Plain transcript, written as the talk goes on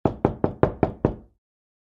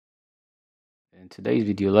Today's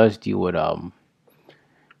video, let's deal with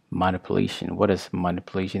manipulation. What is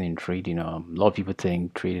manipulation in trading? A lot of people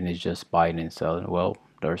think trading is just buying and selling. Well,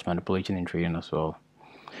 there's manipulation in trading as well.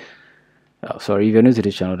 Sorry, if you're new to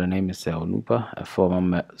the channel, the name is Nupa, a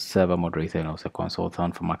former server moderator and also a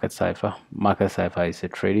consultant for Market Cipher. Market Cipher is a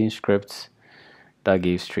trading script that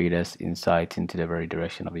gives traders insight into the very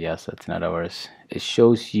direction of the asset. In other words, it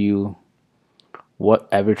shows you what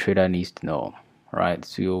every trader needs to know, right?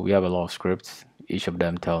 So we have a lot of scripts, each of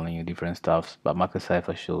them telling you different stuff, but Market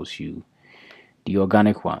Cipher shows you the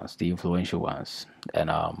organic ones, the influential ones, and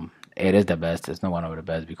it is the best. It's not one of the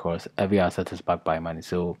best because every asset is backed by money,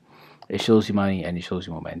 so it shows you money and it shows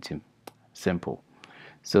you momentum. Simple.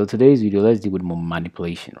 So today's video, let's deal with more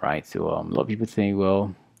manipulation, right? So a lot of people think,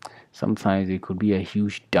 well, sometimes it could be a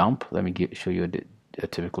huge dump. Let me show you a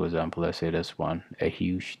typical example. Let's say this one, a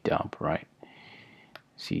huge dump, right?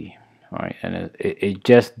 See, right, and it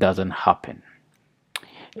just doesn't happen.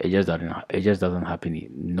 It just doesn't happen.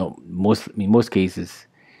 No, in most cases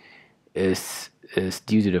is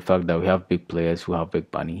due to the fact that we have big players who have big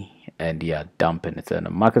money and they are dumping it. And a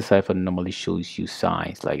Market Cipher normally shows you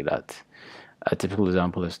signs like that. A typical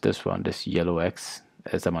example is this one. This yellow X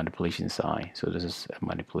is a manipulation sign. So this is a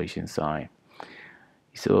manipulation sign.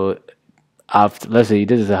 So after, let's say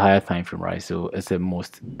this is a higher time frame, right? So it's the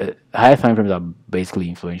most higher time frames are basically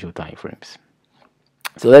influential time frames.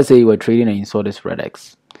 So let's say you were trading and you saw this red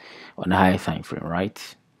X on a higher time frame,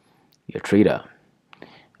 right? You're a trader.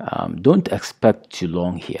 Don't expect too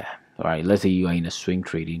long here. All right, let's say you are in a swing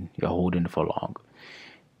trading, you're holding for long.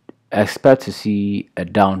 Expect to see a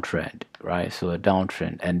downtrend, right? So a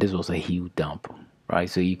downtrend, and this was a huge dump, right?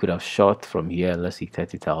 So you could have shot from here, let's say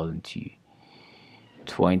 30,000 to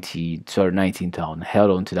 19,000,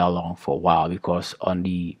 held on to that long for a while because on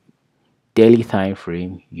the daily time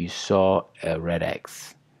frame you saw a red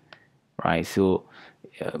X, right? So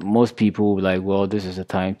most people will be like, well, this is a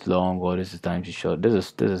time too long or this is time too short.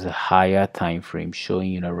 This is a higher time frame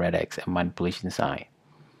showing you a red X, a manipulation sign.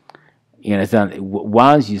 You understand?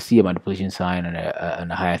 Once you see a manipulation sign on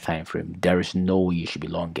a higher time frame, there is no way you should be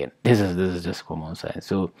longing. This is just common sense.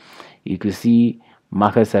 So you could see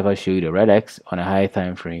Market Cipher show you the red X on a higher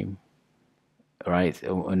time frame, right,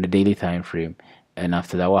 on the daily time frame, and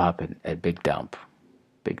after that, what happened? A big dump.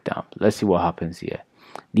 Let's see what happens here.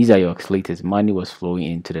 These are your oscillators. Money was flowing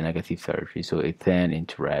into the negative territory, so it turned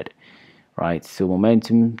into red, right? So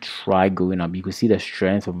momentum tried going up. You can see the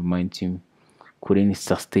strength of momentum couldn't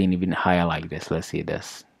sustain even higher like this. Let's say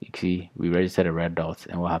this. You see, we registered a red dot,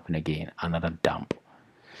 and what happened again? Another dump.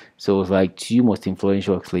 So it's like two most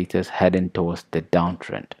influential oscillators heading towards the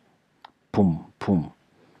downtrend. Boom, boom,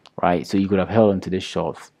 right? So you could have held onto this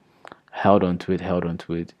short, held onto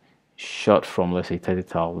it, shot from, let's say,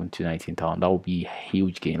 30,000 to 19,000. That would be a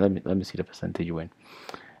huge gain. Let me see the percentage win.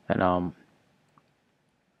 And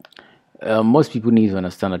most people need to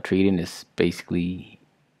understand that trading is basically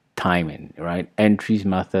timing, right? Entries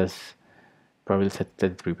matters, probably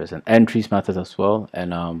 33%. Entries matters as well,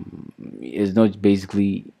 and it's not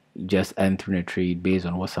basically just entering a trade based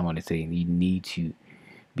on what someone is saying. You need to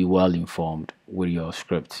be well informed with your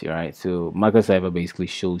scripts, right? So Market Cipher basically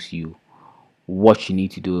shows you what you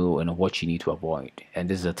need to do and what you need to avoid, and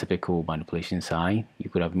this is a typical manipulation sign. You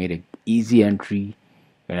could have made an easy entry,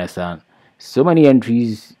 you understand? So many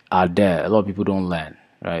entries are there. A lot of people don't learn,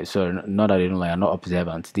 right? So not that they don't learn, are not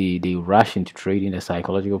observant. They rush into trading. The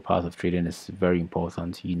psychological part of trading is very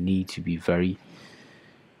important. You need to be very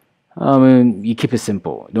you keep it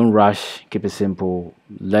simple. Don't rush. Keep it simple.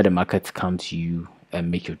 Let the market come to you and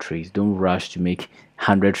make your trades. Don't rush to make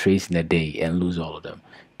 100 trades in a day and lose all of them.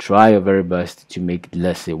 Try your very best to make,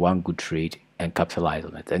 let's say, one good trade and capitalize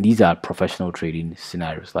on it. And these are professional trading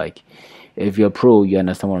scenarios. Like if you're a pro, you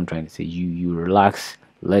understand what I'm trying to say. You relax,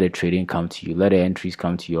 let the trading come to you, let the entries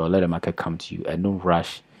come to you, or let the market come to you, and don't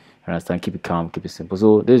rush. Understand? Keep it calm, keep it simple.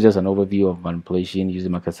 So this is just an overview of manipulation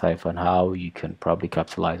using Market Cipher and how you can probably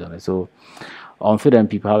capitalize on it. So until then,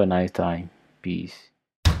 people, have a nice time. Peace.